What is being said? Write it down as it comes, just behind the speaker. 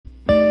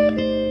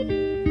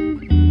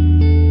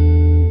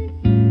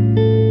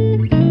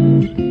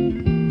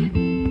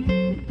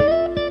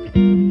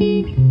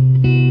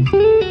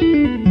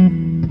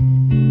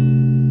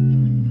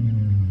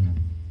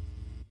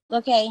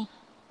okay?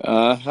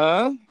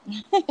 Uh-huh.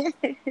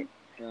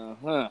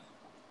 Uh-huh.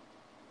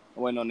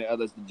 Waiting on the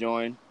others to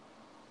join.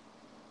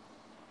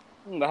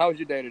 How was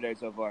your day today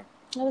so far?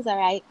 It was all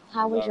right.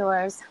 How was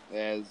yours?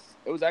 It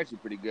was actually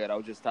pretty good. I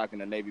was just talking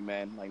to Navy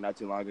Man not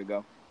too long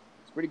ago.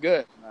 It's pretty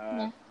good.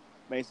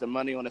 Made some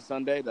money on a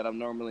Sunday that I'm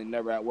normally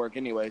never at work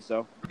anyway,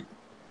 so.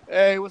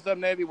 Hey, what's up,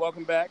 Navy?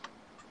 Welcome back.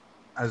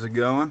 How's it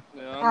going?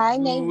 Hi,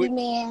 Navy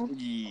Man.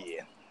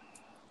 Yeah.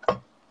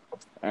 All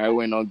right,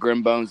 waiting on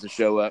Grim Bones to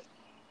show up.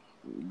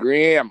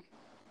 Grim.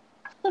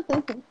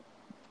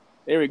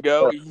 Here we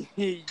go.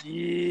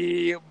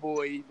 Yeah,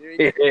 boy. There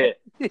you go.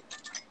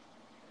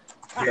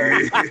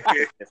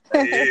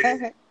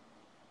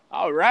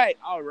 All right.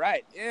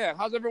 Yeah,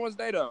 how's everyone's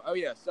day, though? Oh,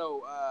 yeah,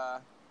 so I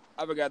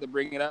forgot to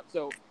bring it up.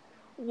 So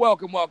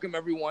welcome,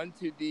 everyone,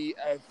 to the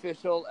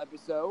official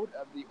episode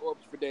of the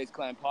Orbs for Days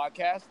Clan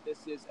podcast.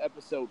 This is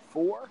episode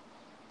 4,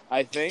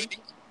 I think.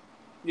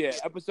 Yeah,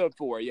 episode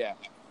 4, yeah.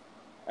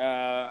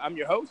 I'm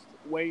your host,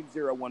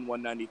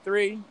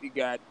 Wayne01193. We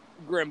got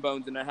Grim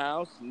Bones in the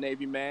house,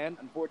 Navy Man.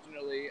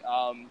 Unfortunately,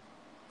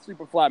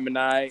 Superfly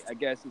Manai, I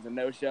guess, is a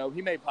no-show.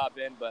 He may pop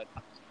in, but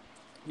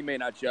he may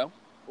not show.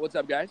 What's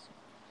up, guys?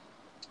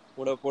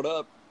 What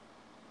up?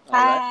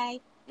 Hi.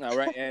 All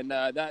right, and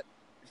that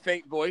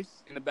faint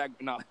voice in the back.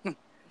 No, and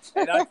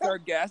that's our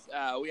guest.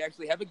 We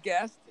actually have a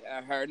guest.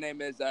 Her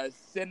name is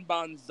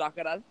Sinban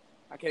Zakara.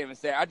 I can't even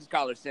say it. I just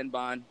call her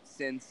Sinban.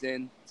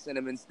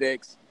 Cinnamon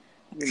sticks.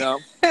 You know.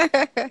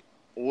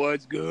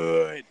 What's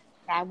good?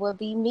 That would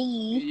be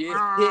me. Yeah.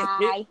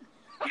 Hi.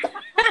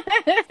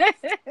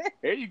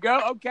 Here you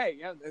go. Okay,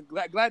 yeah,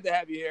 glad to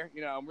have you here.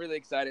 You know, I'm really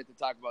excited to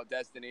talk about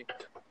Destiny.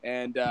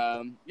 And,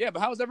 but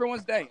how was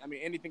everyone's day? I mean,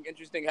 anything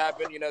interesting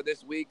happened,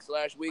 this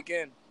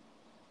week/weekend?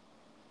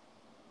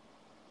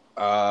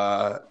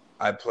 I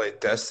played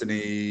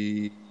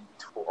Destiny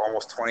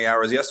almost 20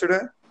 hours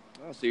yesterday.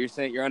 Oh, so you're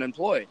saying you're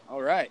unemployed.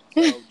 All right.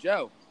 So,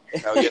 Joe.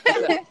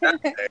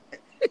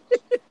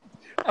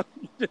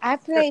 I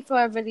played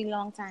for a really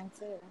long time,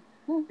 too.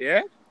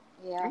 Yeah?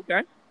 Yeah.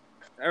 Okay.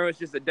 It's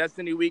just a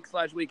Destiny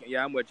week/weekend.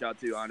 Yeah, I'm with y'all,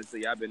 too,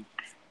 honestly. I've been,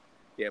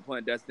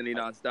 playing Destiny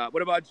nonstop.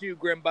 What about you,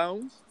 Grim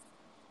Bones?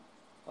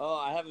 Oh,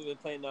 I haven't been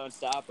playing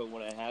nonstop, but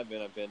when I have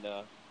been,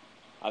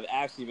 I've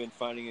actually been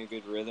finding a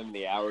good rhythm in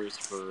the hours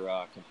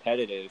for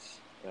competitive.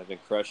 I've been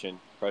crushing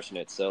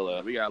it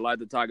solo. We got a lot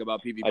to talk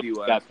about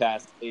PvP. I got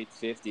past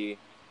 850.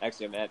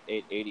 Actually, I'm at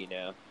 880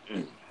 now.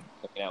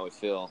 Looking out with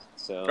Phil.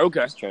 So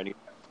okay. Just trying to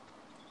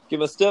get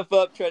my stuff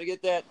up, try to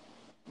get that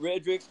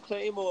Redrix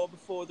Claymore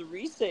before the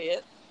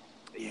reset.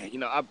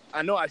 Yeah,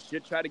 I know I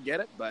should try to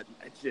get it, but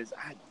it's just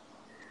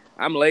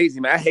I'm lazy,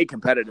 man. I hate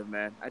competitive,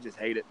 man. I just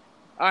hate it.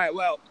 All right,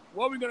 well,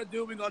 what we're going to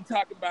do, we're going to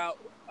talk about,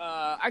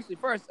 actually,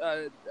 first,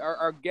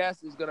 our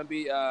guest is going to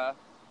be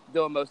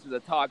doing most of the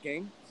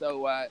talking.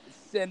 So,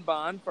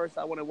 Sinban, first,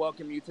 I want to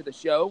welcome you to the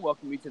show,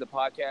 welcome you to the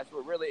podcast.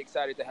 We're really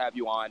excited to have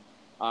you on.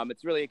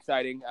 It's really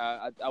exciting.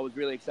 I was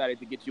really excited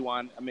to get you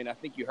on. I mean, I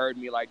think you heard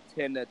me like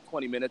 10 to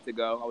 20 minutes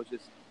ago. I was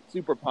just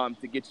super pumped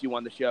to get you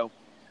on the show.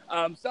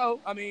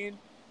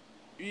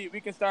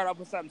 We can start off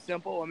with something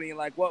simple. I mean,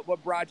 like,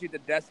 what brought you to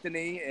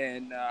Destiny,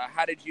 and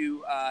how did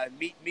you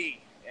meet me,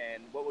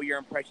 and what were your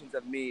impressions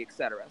of me,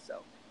 etc.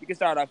 So you can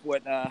start off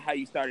with how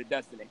you started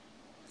Destiny.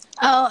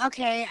 Oh,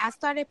 okay. I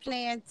started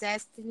playing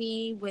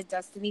Destiny with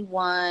Destiny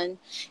 1,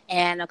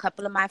 and a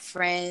couple of my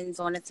friends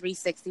on the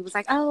 360 was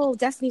like, oh,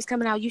 Destiny's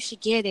coming out. You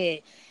should get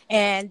it.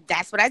 And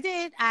that's what I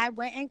did. I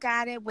went and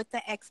got it with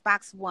the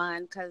Xbox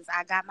One, because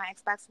I got my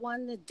Xbox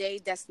One the day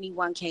Destiny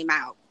 1 came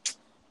out.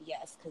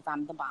 Yes, because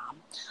I'm the bomb.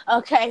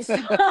 Okay, so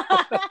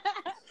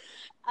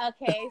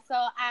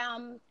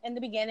in the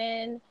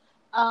beginning,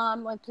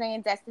 when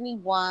playing Destiny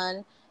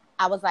 1,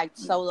 I was like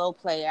solo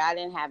player. I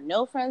didn't have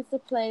no friends to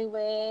play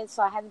with,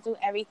 so I had to do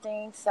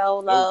everything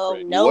solo.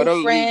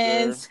 No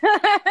friends.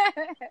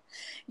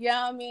 You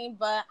know what I mean?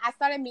 But I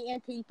started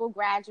meeting people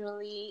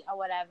gradually or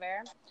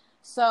whatever.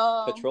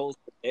 So Patrols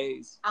for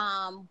days.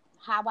 How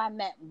I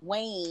met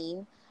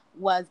Wayne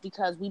was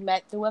because we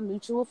met through a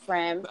mutual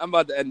friend. I'm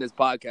about to end this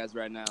podcast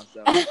right now.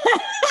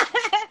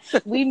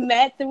 So we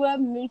met through a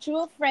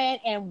mutual friend,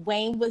 and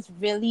Wayne was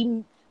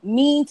really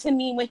mean to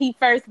me when he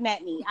first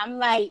met me. I'm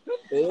like,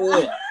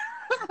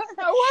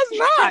 I was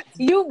not.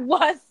 You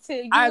was too.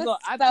 You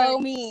was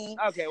mean.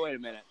 Okay, wait a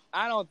minute.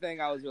 I don't think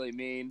I was really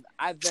mean.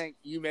 I think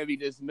you maybe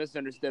just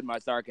misunderstood my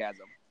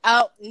sarcasm.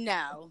 Oh,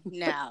 no.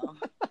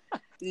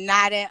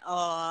 Not at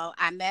all.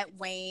 I met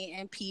Wayne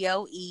in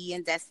PoE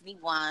in Destiny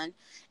 1,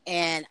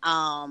 and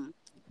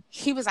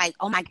he was like,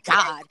 oh my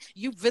God,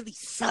 you really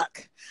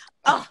suck.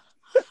 Oh,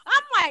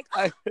 I'm like,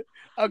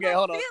 okay,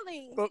 hold on.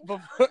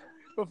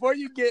 Before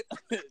you get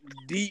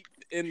deep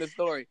in the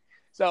story,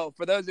 so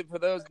for those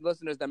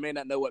listeners that may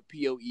not know what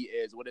PoE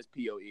is, what is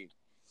PoE?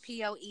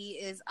 PoE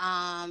is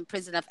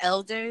Prison of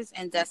Elders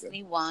in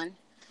Destiny 1.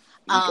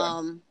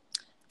 Okay.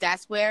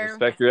 That's where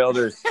respect your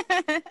elders.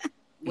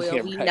 Well,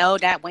 Yeah, we right. know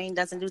that Wayne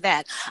doesn't do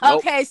that. Nope.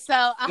 Okay,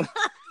 so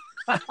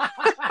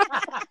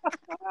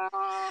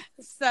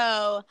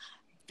so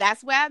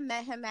that's where I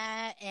met him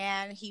at,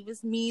 and he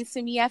was mean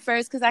to me at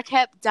first because I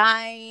kept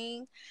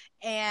dying,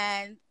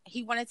 and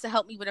he wanted to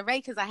help me with a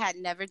raid because I had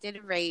never did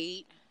a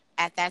raid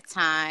at that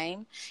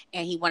time,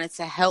 and he wanted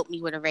to help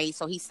me with a raid,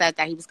 so he said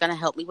that he was going to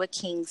help me with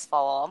King's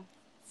Fall.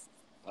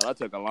 Oh, that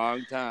took a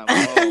long time.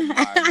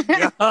 Oh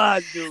my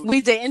God, dude.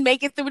 We didn't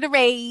make it through the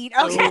raid.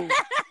 Okay.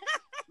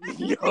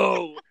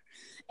 Yo.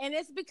 And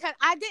it's because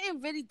I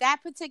didn't really, that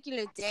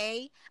particular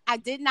day, I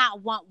did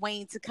not want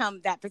Wayne to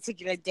come that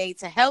particular day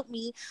to help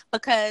me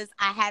because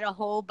I had a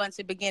whole bunch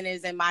of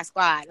beginners in my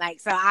squad. Like,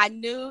 so I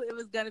knew it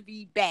was going to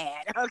be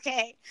bad.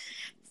 Okay.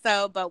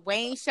 So, but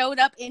Wayne showed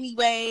up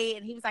anyway,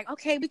 and he was like,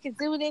 okay, we can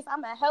do this.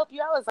 I'm going to help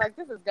you. I was like,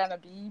 this is going to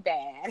be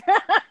bad.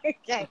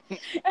 Okay.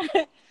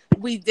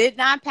 We did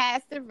not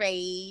pass the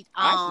raid.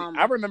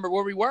 I remember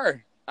where we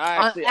were.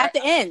 At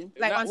the end,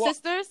 like on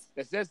Sisters?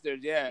 The Sisters,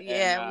 yeah.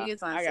 Yeah, and, we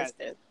was on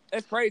Sisters.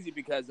 It's crazy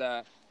because,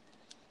 later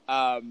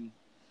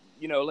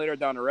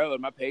down the road,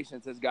 my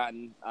patience has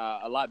gotten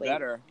a lot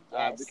better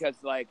because,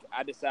 like,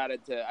 I just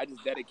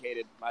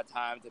dedicated my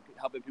time to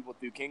helping people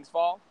through King's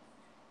Fall,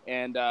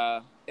 and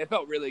it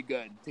felt really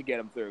good to get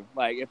them through.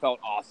 Like, it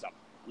felt awesome,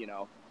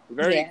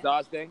 very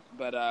exhausting,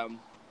 but there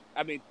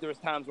was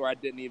times where I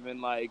didn't even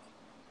like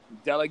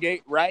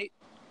delegate right,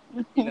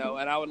 and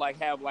I would like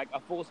have like a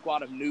full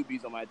squad of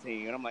newbies on my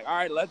team, and I'm like, all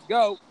right, let's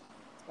go.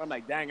 I'm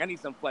like, dang, I need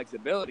some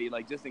flexibility,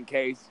 like just in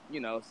case,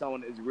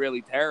 someone is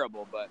really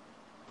terrible. But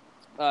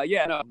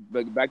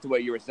but back to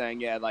what you were saying,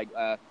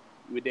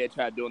 we did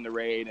try doing the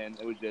raid, and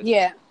it was just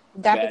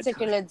that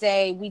particular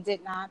day we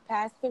did not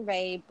pass the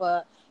raid,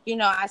 but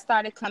I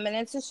started coming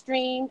into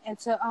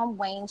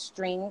Wayne's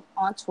stream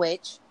on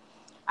Twitch.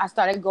 I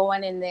started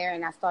going in there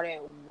and I started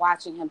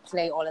watching him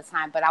play all the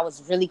time, but I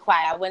was really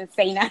quiet. I wouldn't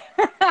say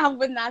nothing. I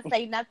would not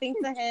say nothing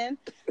to him,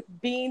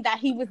 being that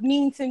he was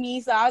mean to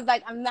me. So I was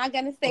like, I'm not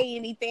gonna say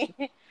anything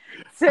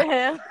to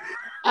him.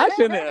 I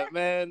shouldn't have,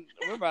 man.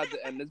 We're about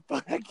to end this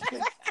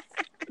podcast.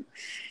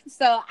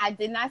 So I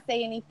did not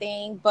say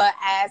anything, but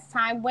as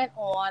time went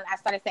on, I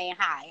started saying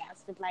hi. I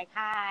was just like,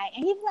 hi.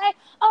 And he was like,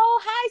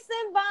 oh, hi,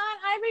 Sinbon.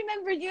 I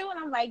remember you. And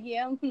I'm like,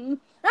 yeah.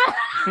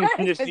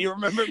 Does she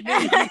remember me?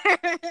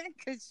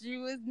 Because she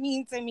was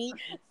mean to me.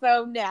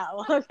 So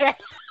no. Okay.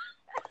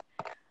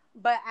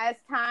 But as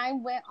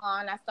time went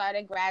on, I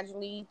started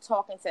gradually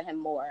talking to him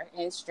more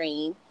in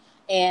stream.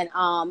 And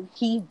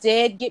he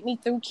did get me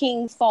through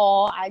King's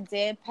Fall. I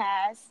did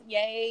pass.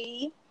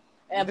 Yay.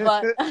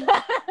 But...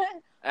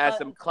 Add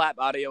some clap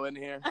audio in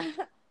here.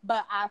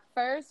 But our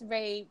first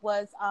raid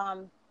was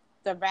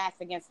the Wrath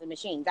Against the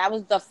Machine. That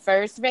was the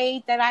first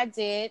raid that I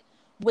did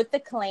with the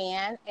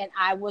clan, and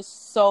I was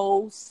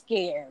so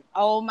scared.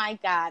 Oh my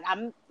God.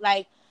 I'm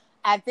like,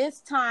 at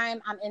this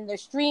time, I'm in the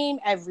stream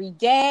every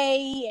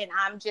day, and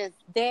I'm just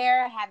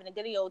there having a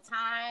good old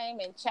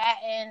time and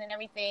chatting and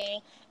everything.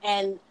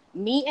 And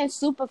me and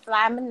Superfly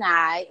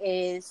Manai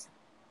is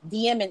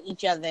DMing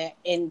each other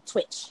in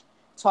Twitch,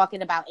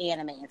 talking about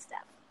anime and stuff.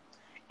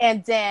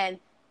 And then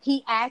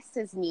he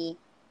asks me,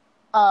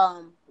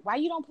 why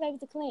you don't play with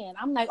the clan?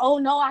 I'm like, oh,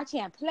 no, I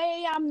can't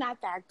play. I'm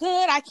not that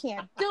good. I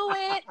can't do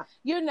it,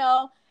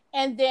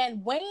 And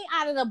then Wayne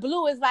out of the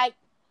blue is like,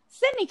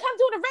 Sydney, come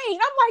do the raid.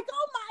 I'm like,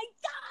 oh, my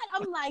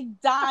God. I'm like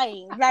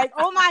dying. Like,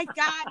 oh, my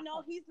God.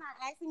 No, he's not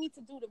asking me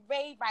to do the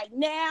raid right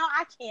now.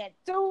 I can't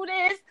do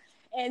this.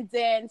 And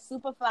then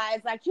Superfly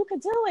is like, you can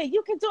do it.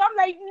 You can do it. I'm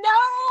like, no,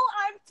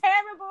 I'm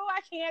terrible.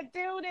 I can't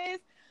do this.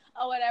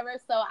 Or whatever.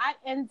 So I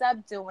ended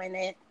up doing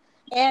it,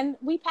 and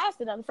we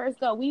passed it on the first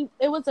go.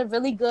 It was a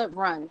really good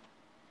run,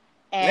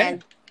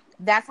 and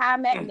that's how I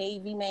met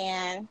Navy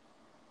Man.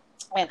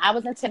 And I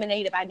was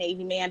intimidated by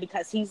Navy Man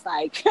because he's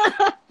like,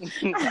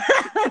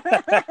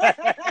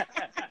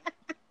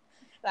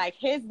 like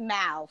his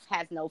mouth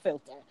has no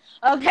filter.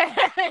 Okay,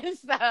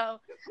 so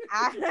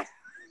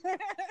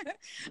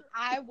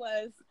I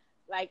was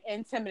like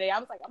intimidated. I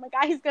was like, oh my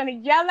God, he's gonna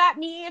yell at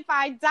me if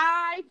I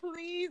die.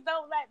 Please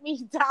don't let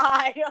me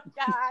die. Oh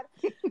God.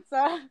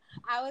 So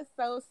I was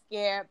so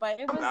scared, but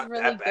it was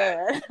really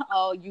good.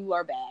 Oh, you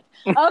are bad.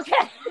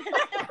 Okay.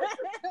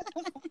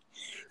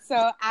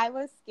 So I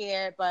was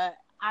scared, but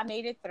I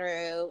made it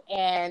through,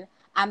 and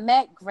I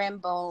met Grim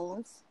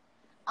Bones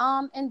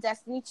in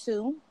Destiny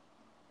 2.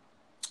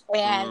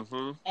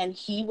 And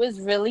he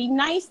was really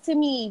nice to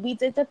me. We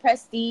did the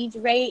prestige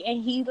raid,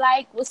 and he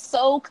like was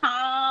so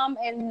calm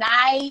and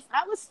nice.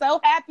 I was so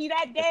happy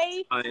that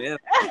day. I am.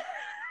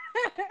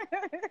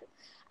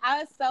 I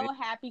was so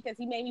happy because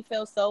he made me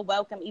feel so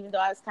welcome, even though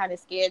I was kind of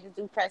scared to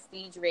do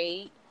prestige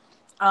raid.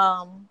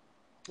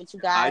 With you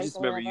guys. I just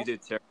remember you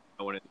did terrible.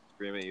 I wanted to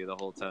scream at you the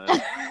whole time.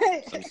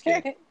 I'm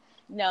scared.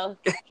 No,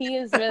 he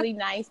is really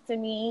nice to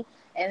me,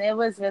 and it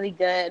was really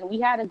good.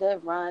 We had a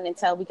good run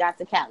until we got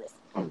to Callus.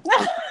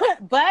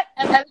 But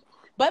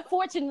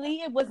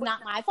fortunately, it was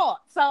not my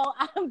fault, so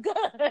I'm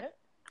good.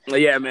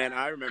 Yeah, man,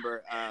 I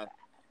remember.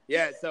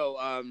 So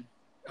oh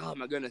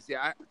my goodness,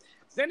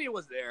 Cindy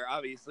was there,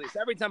 obviously.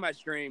 So every time I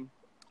stream,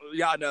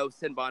 y'all know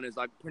Sinbon is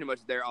like pretty much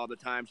there all the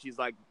time. She's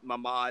like my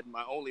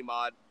only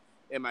mod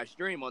in my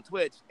stream on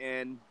Twitch,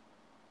 and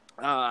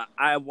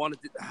I wanted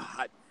to.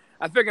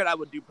 I figured I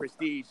would do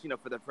Prestige,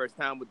 for the first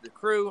time with the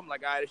crew. I'm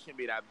like, all right, it shouldn't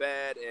be that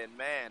bad. And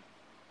man,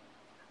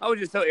 I was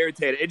just so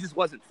irritated. It just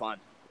wasn't fun.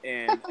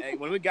 And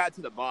when we got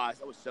to the boss,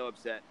 I was so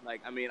upset.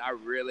 Like, I mean, I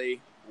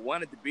really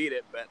wanted to beat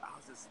it, but I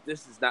was just,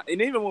 this is not.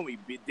 And even when we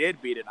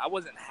did beat it, I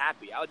wasn't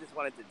happy. I just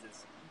wanted to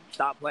just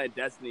stop playing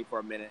Destiny for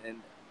a minute.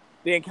 And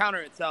the encounter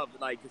itself,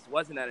 like, just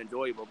wasn't that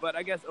enjoyable. But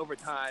I guess over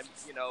time,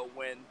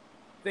 when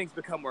things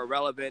become more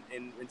relevant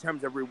in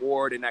terms of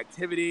reward and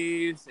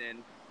activities,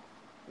 and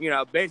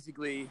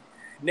basically,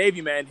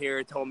 Navy Man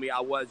here told me I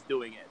was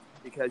doing it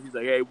because he's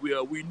like, hey,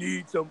 we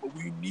need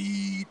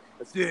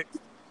a 6,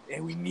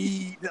 and we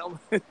need. I'm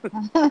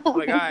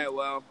like, all right,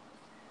 well,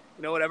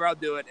 whatever, I'll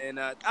do it. And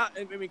I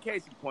mean,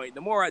 case in point,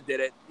 the more I did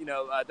it,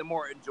 the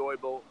more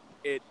enjoyable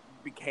it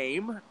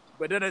became.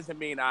 But that doesn't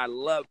mean I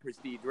love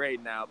Prestige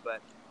Raid now.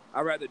 But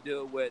I'd rather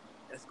do it with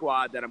a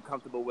squad that I'm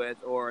comfortable with,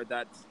 or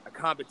that's a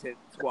competent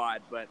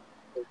squad. But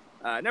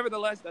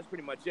nevertheless, that's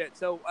pretty much it.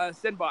 So,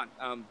 Sinbon,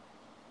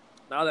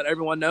 now that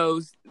everyone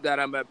knows that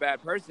I'm a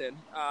bad person,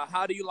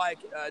 how do you like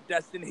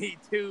Destiny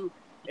 2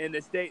 in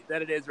the state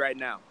that it is right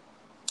now?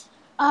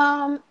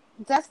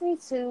 Destiny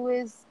 2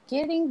 is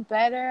getting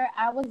better.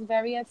 I was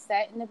very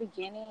upset in the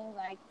beginning,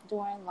 like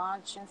during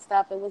launch and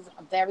stuff. It was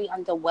very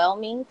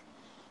underwhelming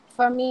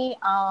for me,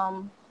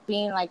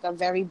 being like a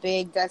very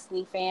big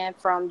Destiny fan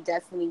from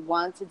Destiny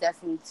 1 to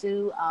Destiny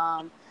 2.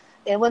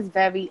 It was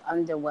very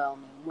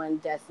underwhelming when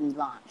Destiny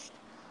launched.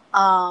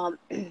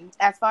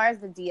 As far as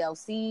the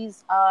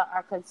DLCs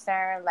are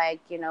concerned, like,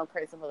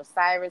 Curse of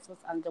Osiris was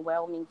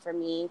underwhelming for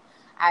me.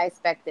 I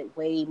expected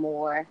way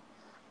more.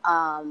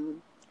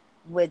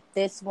 With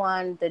this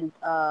one,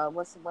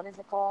 what is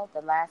it called?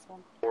 The last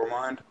one?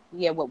 Warmind?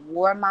 Yeah, with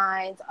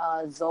Warmind,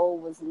 Zol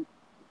was,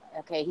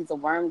 okay, he's a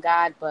worm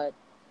god, but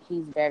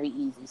he's very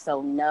easy.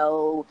 So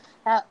no,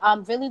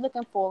 I'm really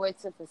looking forward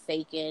to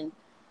Forsaken.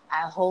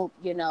 I hope,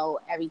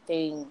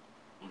 everything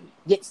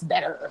gets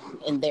better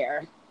in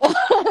there.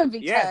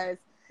 because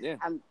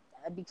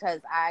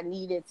because I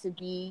needed to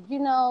be,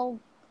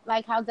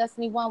 like how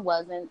Destiny 1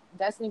 was. And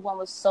Destiny 1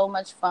 was so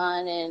much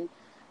fun, and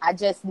I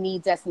just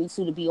need Destiny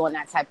 2 to be on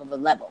that type of a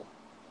level,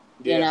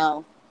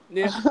 Yeah.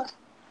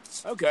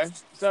 Okay.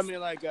 So, I mean,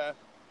 like,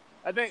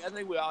 I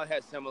think we all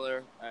had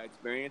similar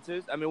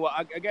experiences. I mean, well,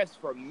 I guess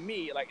for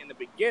me, like in the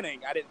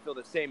beginning, I didn't feel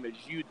the same as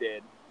you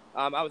did.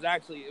 I was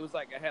actually, it was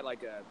like I had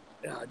like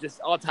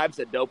just all types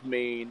of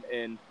dopamine,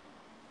 and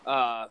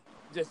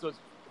just was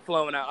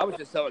flowing out. I was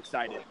just so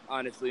excited,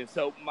 honestly. And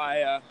so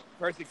my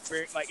first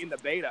experience, like in the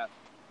beta,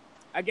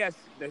 I guess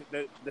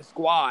the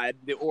squad,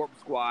 the Orb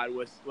squad,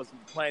 was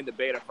playing the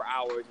beta for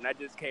hours, and I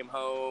just came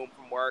home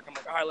from work. I'm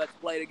like, all right, let's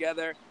play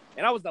together.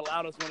 And I was the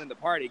loudest one in the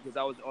party because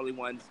I was the only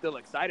one still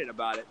excited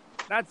about it.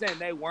 Not saying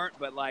they weren't,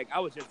 but like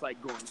I was just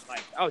like going,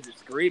 like I was just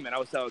screaming. I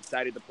was so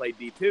excited to play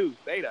D2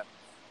 beta,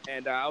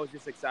 and I was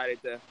just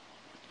excited to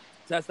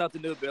test out the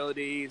new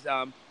abilities.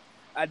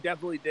 I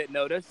definitely did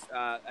notice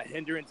a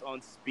hindrance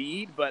on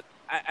speed, but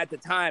at the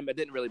time it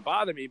didn't really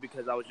bother me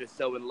because I was just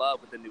so in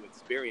love with the new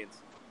experience.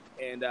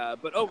 And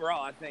but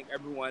overall, I think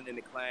everyone in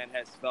the clan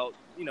has felt,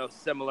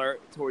 similar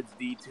towards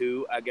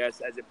D2, I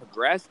guess, as it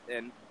progressed,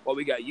 and what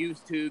we got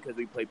used to because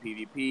we play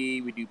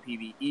PvP, we do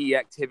PvE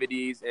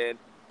activities, and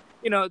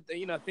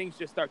things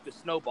just start to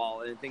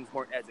snowball, and things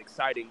weren't as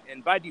exciting.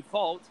 And by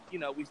default,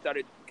 we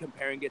started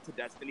comparing it to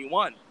Destiny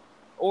 1,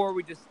 or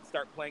we just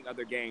start playing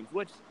other games,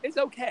 which is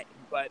okay.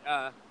 But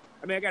I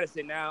mean, I gotta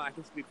say now, I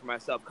can speak for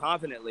myself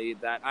confidently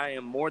that I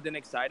am more than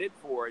excited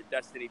for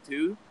Destiny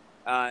 2.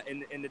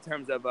 In the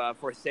terms of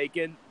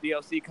Forsaken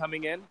DLC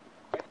coming in,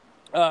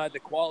 the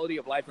quality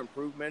of life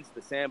improvements,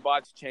 the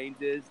sandbox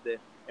changes, the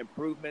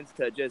improvements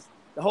to just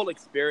the whole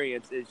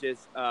experience is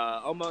just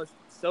almost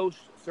so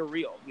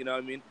surreal. You know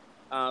what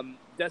I mean?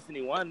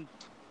 Destiny 1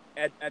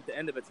 at the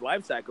end of its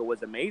life cycle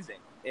was amazing,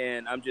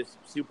 and I'm just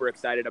super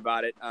excited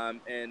about it.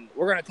 And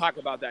we're going to talk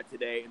about that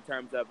today in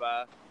terms of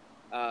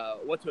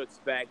what to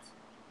expect.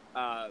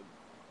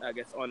 I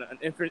guess on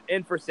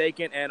in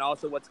Forsaken, and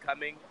also what's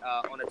coming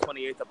on the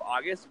 28th of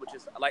August, which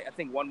is like I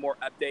think one more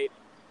update,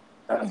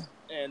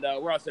 and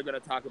we're also going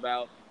to talk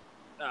about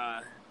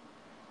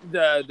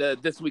the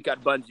this week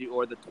at Bungie,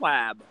 or the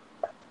TWAB.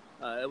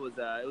 It was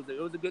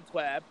a good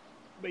TWAB,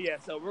 but yeah.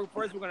 So we're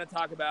going to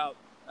talk about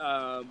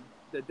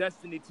the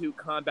Destiny 2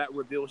 combat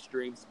reveal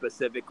stream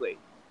specifically,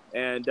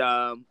 and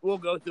we'll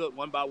go through it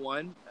one by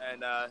one,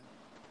 and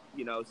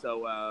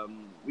so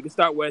we can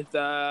start with.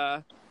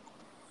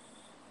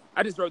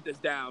 I just wrote this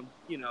down,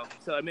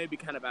 so it may be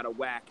kind of out of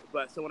whack.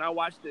 But so when I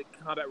watched the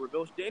combat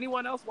reveal, did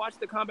anyone else watch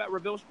the combat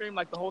reveal stream,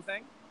 like the whole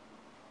thing?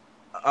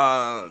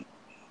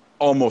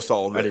 Almost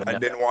all of it. I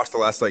didn't watch the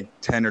last like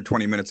 10 or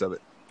 20 minutes of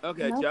it.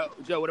 Okay, no.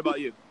 Joe, what about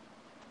you?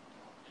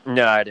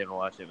 No, I didn't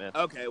watch it, man.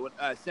 Okay,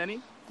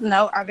 Senny?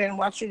 No, I didn't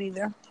watch it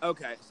either.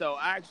 Okay, so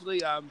I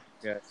actually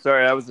yeah,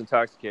 sorry, I was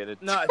intoxicated.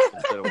 No,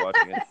 instead of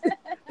watching it.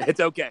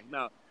 It's okay.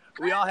 No,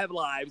 we all have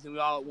lives, and we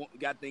all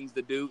got things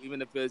to do,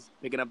 even if it's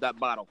picking up that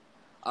bottle.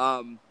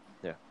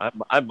 Yeah,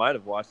 I might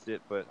have watched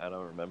it, but I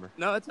don't remember.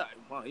 No, it's all right.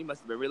 Well, he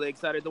must have been really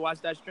excited to watch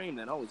that stream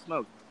then. Holy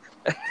smoke.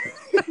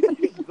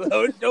 It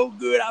was so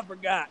good, I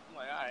forgot. I'm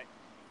like,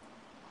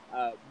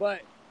 all right.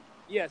 But,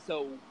 yeah,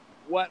 so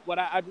what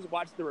I just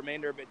watched the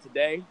remainder of it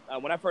today.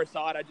 When I first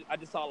saw it, I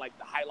just saw, like,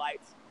 the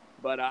highlights.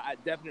 But I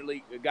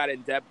definitely got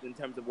in depth in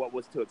terms of what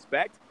was to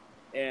expect.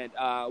 And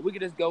we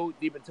could just go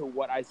deep into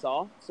what I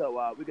saw.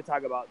 So we could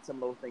talk about some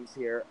little things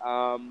here.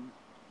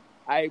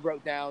 I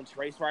wrote down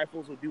trace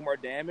rifles will do more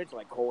damage,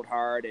 like Cold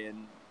Hard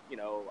and,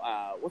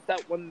 what's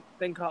that one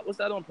thing called? What's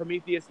that on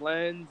Prometheus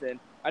Lens?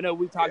 And I know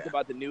we talked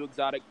about the new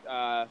exotic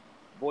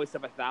Voice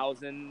of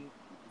 1,000,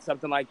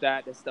 something like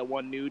that. That's the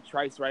one new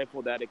trace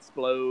rifle that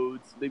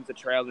explodes, leaves a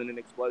trail and then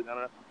explodes. I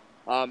don't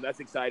know.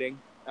 That's exciting.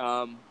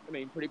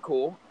 Pretty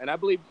cool. And I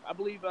believe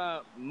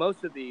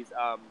most of these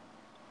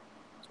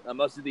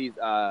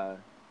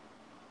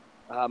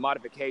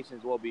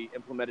modifications will be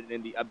implemented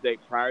in the update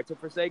prior to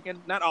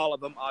Forsaken. Not all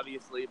of them,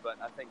 obviously, but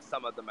I think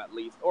some of them at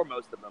least, or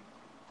most of them.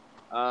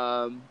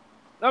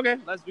 Okay,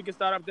 we can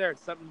start up there.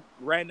 It's something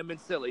random and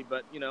silly,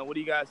 but what do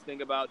you guys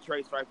think about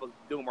trace rifles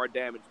doing more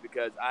damage?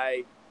 Because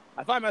I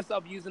find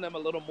myself using them a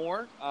little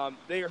more.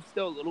 They are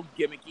still a little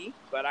gimmicky,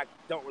 but I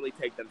don't really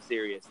take them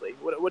seriously.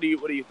 What do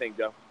you think,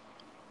 Joe?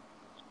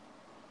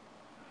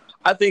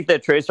 I think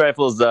that trace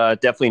rifles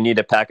definitely need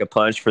to pack a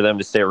punch for them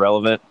to stay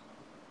relevant.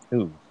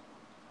 Ooh.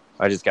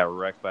 I just got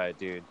wrecked by a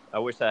dude. I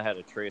wish I had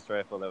a trace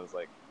rifle that was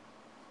like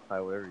I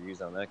would ever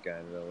use on that guy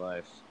in real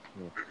life.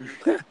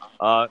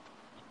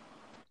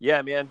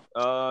 Yeah, man.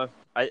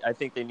 I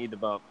think they need to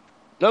bump.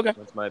 Okay.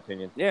 That's my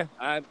opinion. Yeah,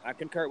 I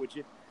concur with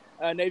you.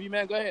 Navy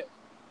man, go ahead.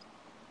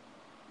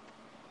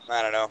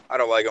 I don't know. I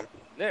don't like them.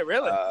 Yeah,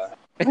 really?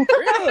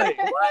 Really?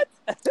 What?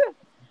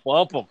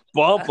 Bump them.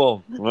 I don't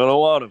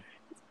want them.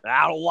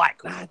 I don't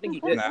like them. I think he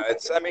did. No,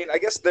 I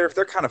guess they're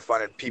kind of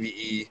fun in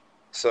PvE.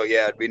 So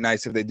yeah, it'd be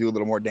nice if they do a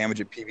little more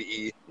damage at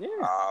PvE.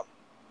 Yeah.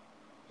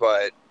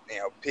 But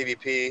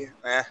PvP,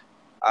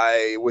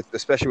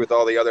 especially with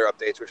all the other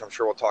updates, which I'm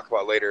sure we'll talk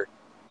about later,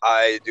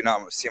 I do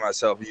not see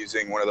myself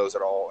using one of those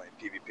at all in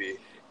PvP.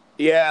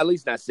 Yeah, at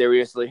least not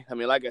seriously.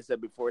 Like I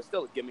said before, it's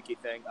still a gimmicky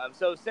thing.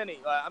 So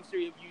Cindy, I'm sure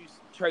you've used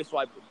trace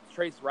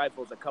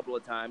rifles a couple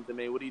of times.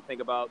 What do you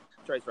think about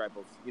trace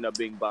rifles?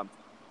 Being bumped.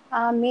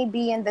 Me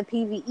being the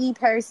PvE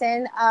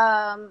person,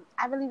 I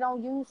really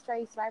don't use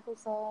trace rifles,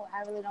 so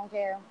I really don't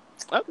care.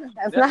 Okay,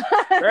 that's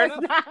fair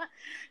enough.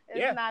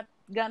 It's not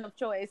gun of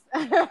choice.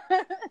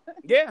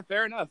 Yeah,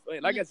 fair enough.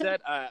 Like I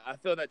said, I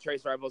feel that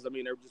trace rifles,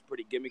 they're just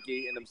pretty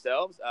gimmicky in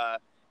themselves.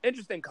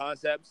 Interesting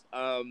concepts.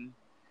 I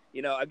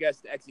guess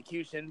the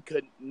execution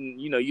could,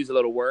 use a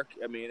little work.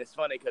 It's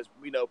funny because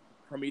we know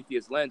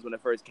Prometheus Lens, when it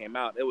first came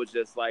out, it was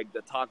just like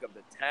the talk of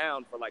the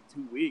town for like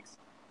 2 weeks.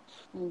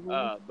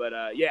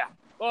 Mm-hmm. Yeah.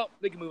 Well,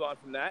 we can move on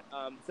from that.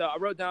 So I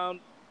wrote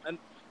down.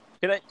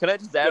 Can I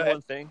just add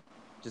one thing?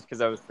 Just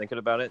because I was thinking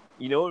about it.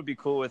 What would be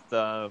cool with?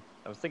 I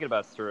was thinking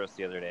about Suros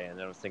the other day, and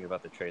then I was thinking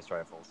about the trace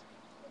rifles.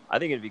 I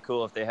think it'd be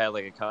cool if they had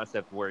like a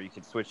concept where you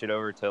could switch it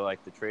over to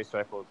like the trace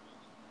rifle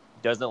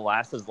doesn't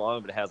last as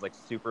long, but it has like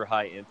super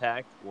high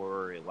impact,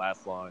 or it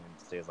lasts long and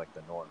stays like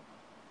the norm.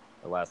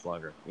 It lasts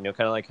longer. Kind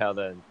of like how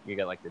you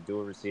got like the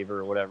dual receiver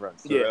or whatever on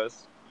Suros. Yeah.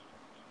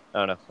 I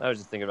don't know. I was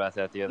just thinking about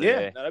that the other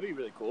day. Yeah, that'd be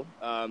really cool.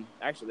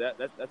 Actually,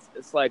 that's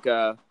it's like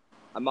a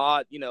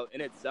mod, in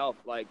itself.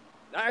 Like,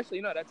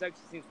 actually, that actually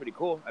seems pretty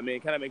cool.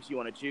 It kind of makes you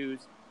want to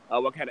choose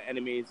what kind of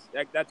enemies.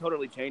 That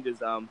totally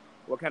changes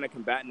what kind of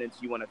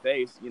combatants you want to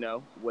face.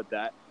 With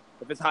that.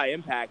 If it's high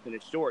impact and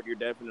it's short, you're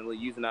definitely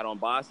using that on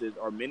bosses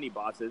or mini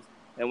bosses.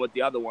 And with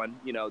the other one,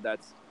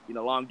 that's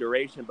long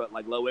duration but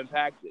like low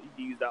impact, you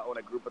can use that on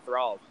a group of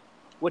thralls,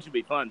 which would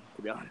be fun,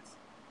 to be honest.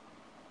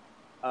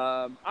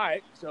 All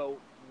right, so.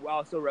 We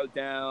also wrote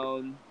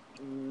down,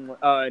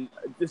 so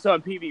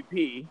in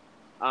PvP,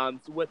 so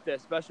with the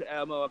special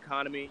ammo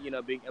economy,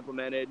 being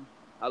implemented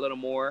a little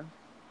more,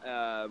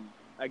 I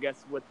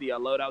guess with the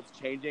loadouts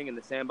changing and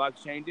the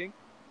sandbox changing,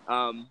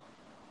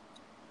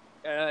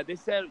 they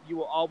said you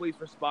will always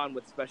respond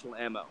with special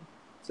ammo.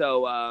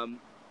 So, I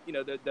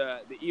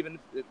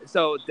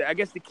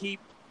guess to keep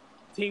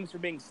teams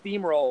from being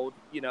steamrolled,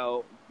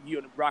 you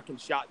rocking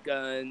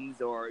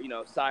shotguns or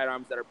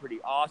sidearms that are pretty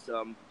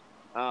awesome.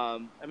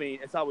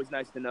 It's always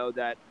nice to know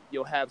that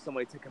you'll have some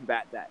way to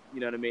combat that.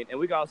 You know what I mean? And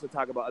we can also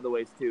talk about other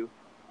ways too.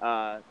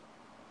 So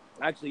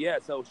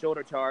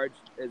shoulder charge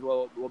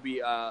will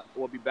be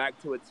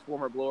back to its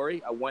former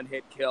glory, a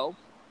one-hit kill.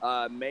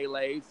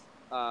 Melees,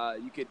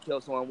 you could kill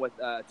someone with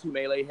 2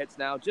 melee hits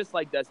now, just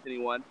like Destiny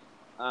 1.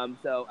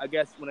 So I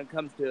guess when it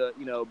comes to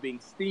being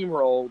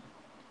steamrolled,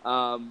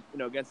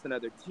 against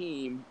another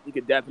team, you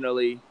could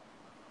definitely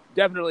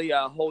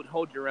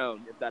hold your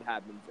own if that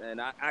happens, and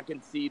I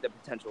can see the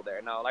potential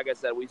there. Now, like I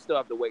said, we still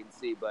have to wait and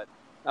see, but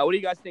what do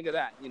you guys think of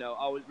that?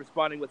 Always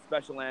responding with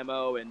special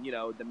ammo and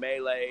the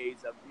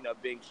melees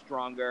of being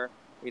stronger,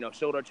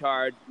 shoulder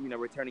charge,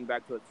 returning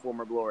back to its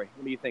former glory.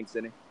 What do you think,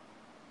 Cindy?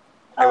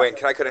 Hey, Wayne,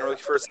 can I cut in really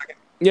for a second?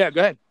 Yeah,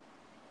 go ahead.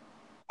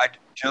 I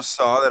just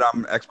saw that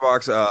on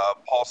Xbox.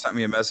 Paul sent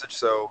me a message,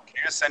 so can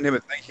you just send him a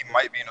thing? He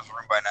might be in his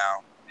room by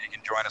now. He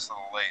can join us a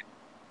little late.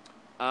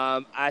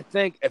 I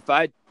think I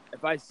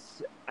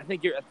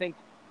think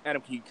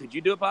Adam, could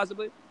you do it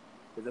possibly?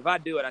 Because if I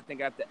do it, I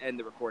think I have to end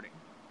the recording.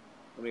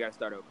 Then we got to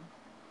start over.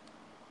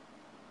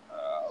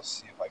 I'll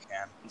see if I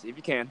can. See if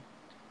you can.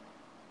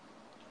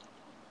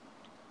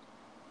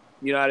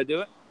 You know how to do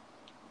it?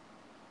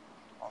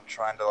 I'm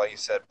trying to, like you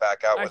said,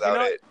 back out Actually,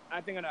 without it. I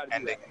think I know how to do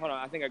ending. it. Hold on,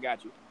 I think I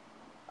got you.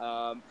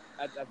 I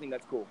think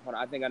that's cool. Hold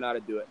on, I think I know how to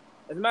do it.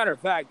 As a matter of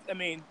fact, I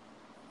mean,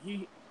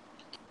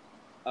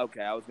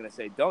 okay, I was going to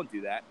say don't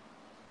do that.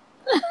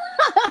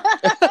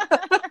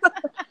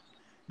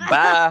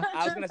 Bye.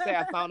 I was going to say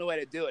I found a way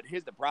to do it.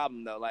 Here's the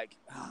problem, though. Like,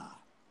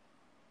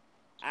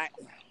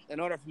 in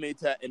order for me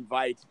to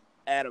invite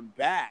Adam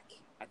back,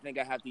 I think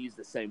I have to use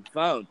the same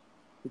phone.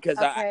 Because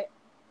okay.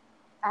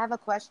 I have a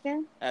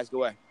question. Ask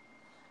away.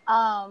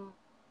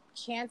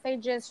 Can't they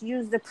just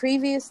use the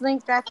previous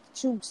link that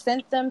you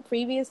sent them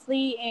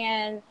previously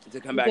and to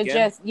come back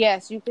in?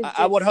 You could.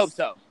 I would hope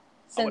so.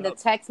 Send a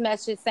text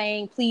message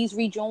saying please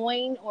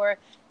rejoin, or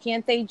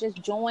can't they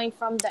just join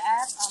from the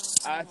app?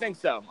 I think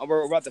so.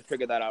 We're about to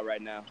figure that out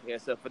right now. Yeah.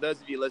 So for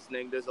those of you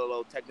listening, there's a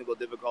little technical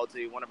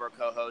difficulty. One of our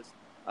co-hosts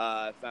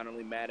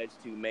finally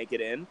managed to make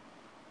it in.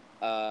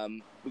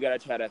 We gotta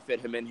try to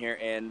fit him in here,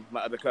 and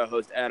my other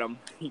co-host Adam,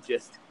 he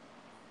just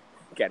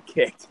got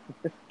kicked.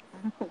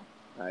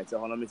 All right, so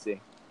hold on, let me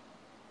see.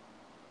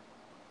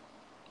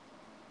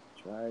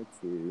 Try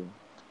to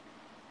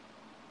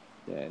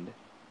send.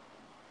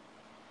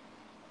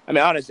 I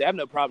mean, honestly, I have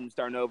no problem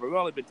starting over. We've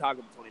only been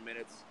talking for 20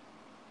 minutes.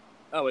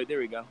 Oh, wait, there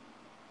we go.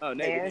 Oh,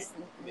 Navy.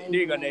 There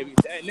you go, Navy.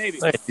 Navy.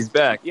 Hey, he's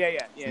back.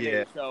 Yeah.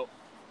 Navy. So,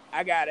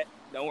 I got it.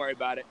 Don't worry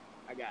about it.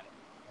 I got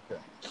it.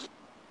 Okay.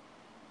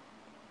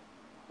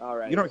 All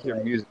right. You don't hear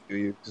music, do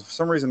you? Because for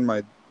some reason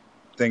my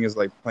thing is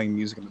like playing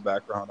music in the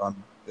background on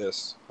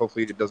this.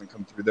 Hopefully it doesn't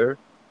come through there.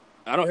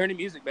 I don't hear any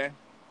music, man.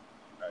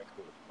 All right,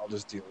 cool. I'll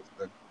just deal with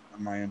it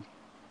on my end.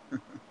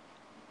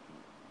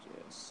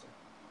 Just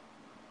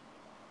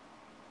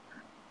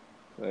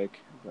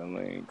click the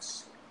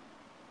links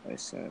I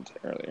sent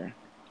earlier.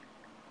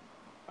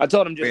 I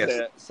told him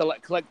just to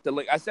click the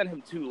link. I sent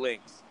him 2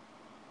 links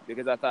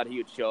because I thought he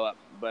would show up,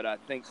 but I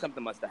think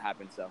something must have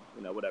happened, so,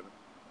 whatever.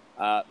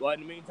 Well, in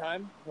the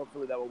meantime,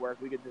 hopefully that will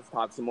work. We could just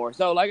talk some more.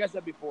 So, like I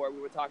said before,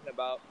 we were talking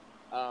about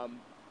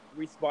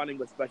respawning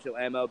with special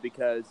ammo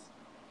because,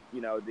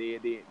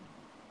 the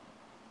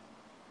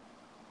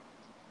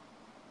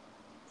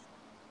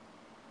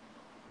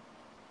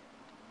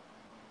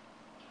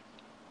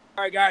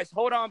All right, guys,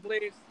 hold on,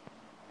 please.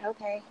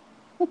 Okay.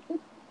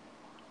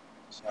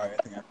 Sorry, I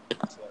think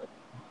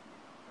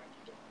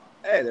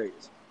Hey, there he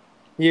is.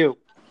 You.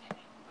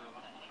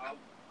 I'll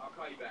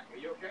call you back. Are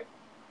you okay?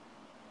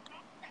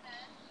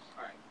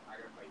 All right, I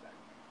gotta call you back.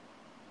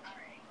 All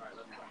right,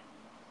 love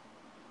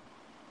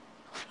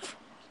you.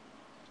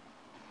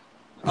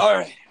 Bye. All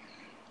right.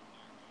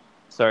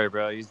 Sorry,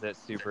 bro. I used that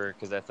super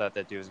because I thought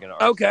that dude was gonna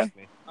argue with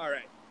me. All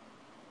right.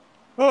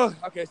 Oh,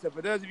 okay, so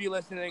for those of you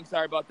listening,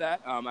 sorry about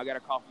that. I got a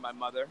call from my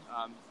mother.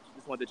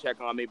 Just wanted to check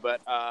on me,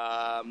 but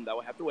that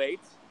will have to wait.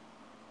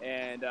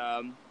 And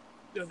there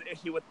was an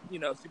issue with,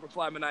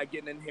 Superfly and I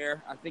getting in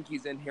here. I think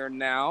he's in here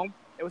now.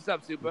 Hey, what's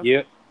up, Super?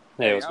 Yeah.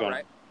 Hey, what's going on?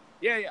 Right.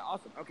 Yeah,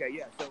 awesome. Okay,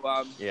 yeah.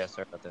 So yeah,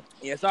 sorry about that.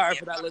 Yeah, sorry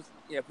for that.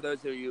 For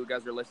those of you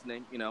guys who are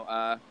listening,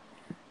 glad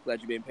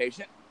you're being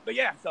patient. But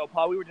yeah, so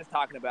Paul, we were just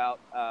talking about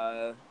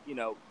the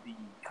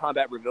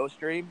combat reveal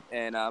stream,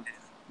 and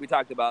we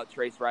talked about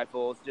trace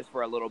rifles just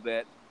for a little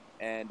bit,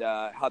 and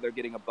how they're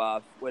getting a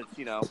buff, which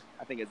I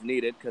think is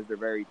needed because they're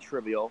very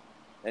trivial.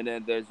 And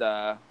then there's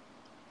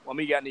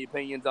you got any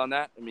opinions on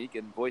that? I mean, you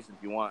can voice it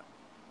if you want.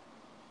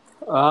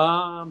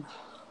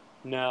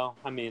 No,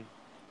 I mean,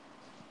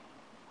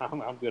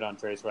 I'm good on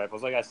trace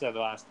rifles. Like I said the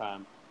last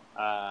time,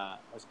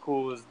 as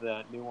cool as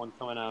the new one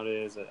coming out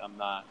is,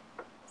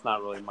 it's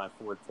not really my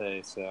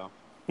forte, so.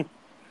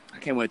 I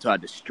can't wait till I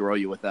destroy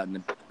you with that.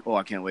 Oh,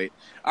 I can't wait.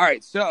 All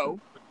right, so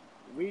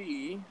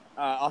we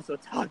also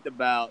talked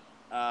about,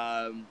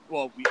 I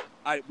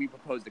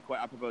proposed the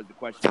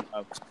question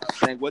of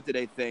saying what do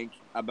they think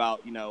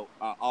about,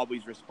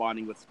 always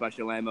responding with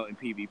special ammo in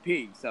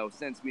PvP. So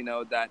since we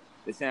know that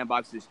the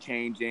sandbox is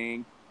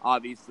changing,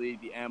 obviously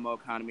the ammo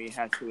economy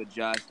has to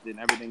adjust and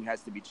everything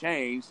has to be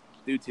changed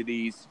due to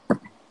these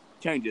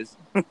changes.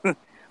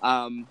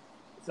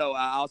 So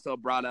I also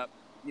brought up,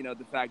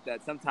 the fact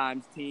that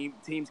sometimes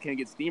teams can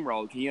get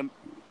steamrolled. Can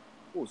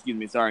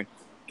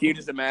you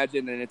just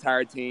imagine an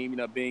entire team,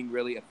 being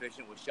really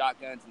efficient with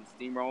shotguns and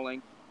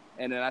steamrolling?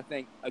 And then I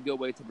think a good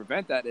way to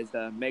prevent that is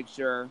to make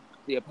sure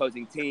the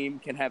opposing team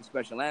can have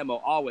special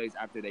ammo always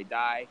after they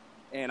die.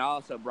 And I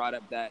also brought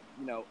up that,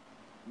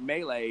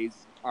 melees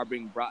are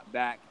being brought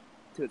back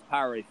to its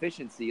power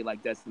efficiency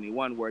like Destiny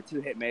 1, where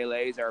 2-hit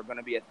melees are going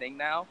to be a thing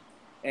now.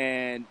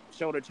 And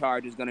shoulder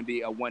charge is going to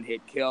be a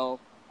 1-hit kill.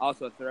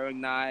 Also,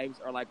 throwing knives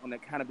are like on the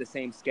kind of the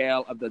same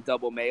scale of the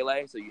double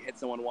melee. So you hit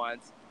someone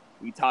once,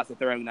 you toss a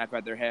throwing knife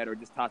at their head or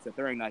just toss a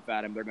throwing knife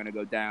at them, they're going to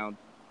go down.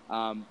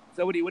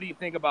 So what do you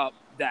think about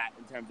that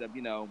in terms of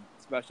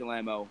special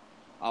ammo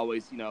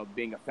always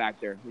being a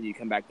factor when you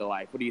come back to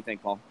life? What do you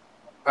think, Paul?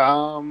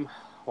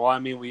 Well, I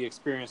mean, we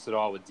experienced it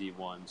all with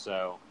D1,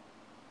 so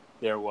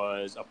there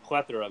was a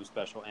plethora of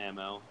special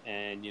ammo,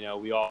 and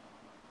we all,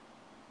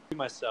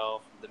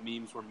 myself, the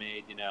memes were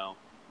made,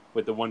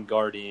 with the one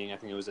guarding. I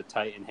think it was a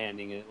Titan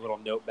handing a little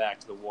note back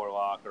to the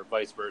Warlock, or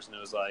vice versa. And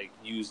it was like,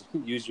 use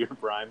your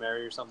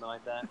primary or something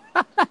like that.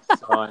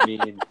 So I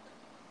mean,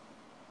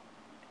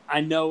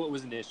 I know it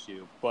was an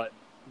issue, but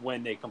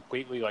when they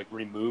completely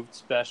removed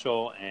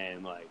special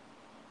and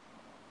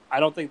I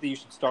don't think that you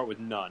should start with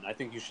none. I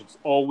think you should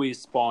always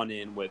spawn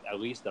in with at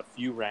least a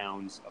few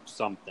rounds of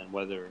something,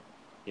 whether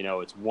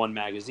it's one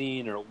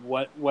magazine or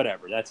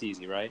whatever. That's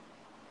easy, right?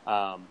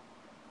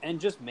 And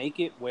just make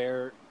it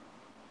where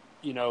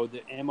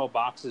the ammo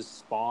boxes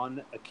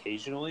spawn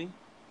occasionally,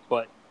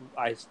 but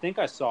I think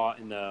I saw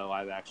in the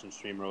live action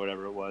stream or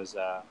whatever it was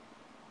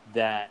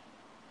that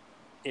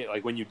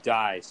it, when you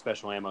die,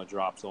 special ammo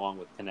drops along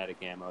with kinetic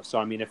ammo. So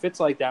I mean, if it's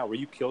like that where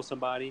you kill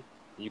somebody,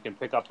 you can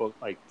pick up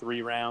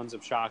 3 rounds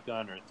of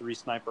shotgun or 3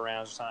 sniper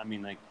rounds or something. I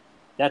mean,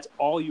 that's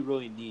all you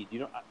really need.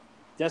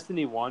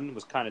 Destiny 1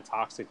 was kind of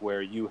toxic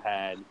where you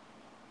had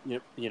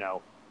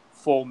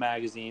full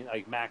magazine,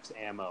 max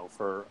ammo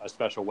for a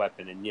special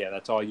weapon, and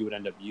that's all you would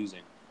end up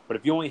using. But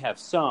if you only have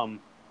some,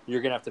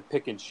 you're gonna have to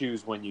pick and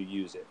choose when you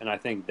use it, and I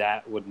think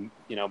that would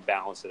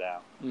balance it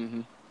out.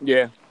 Mm-hmm.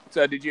 Yeah.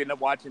 So did you end up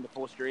watching the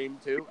full stream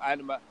too? I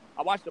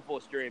watched the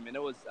full stream, and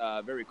it was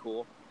very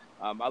cool.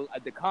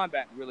 The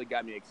combat really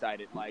got me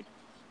excited.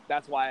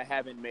 That's why I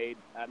haven't made,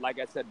 like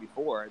I said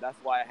before, that's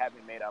why I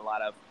haven't made a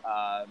lot of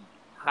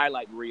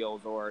highlight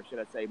reels, or should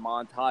I say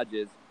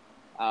montages,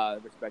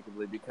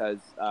 respectively, because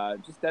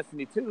just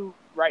Destiny 2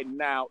 right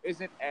now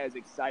isn't as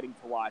exciting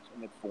to watch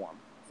in its form.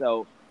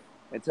 So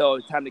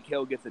until Time to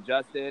Kill gets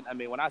adjusted, I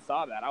mean, when I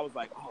saw that, I was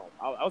like, oh,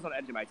 I was on the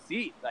edge of my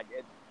seat.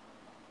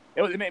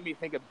 It made me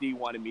think of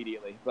D1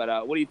 immediately.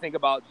 But what do you think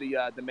about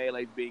the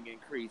melees being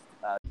increased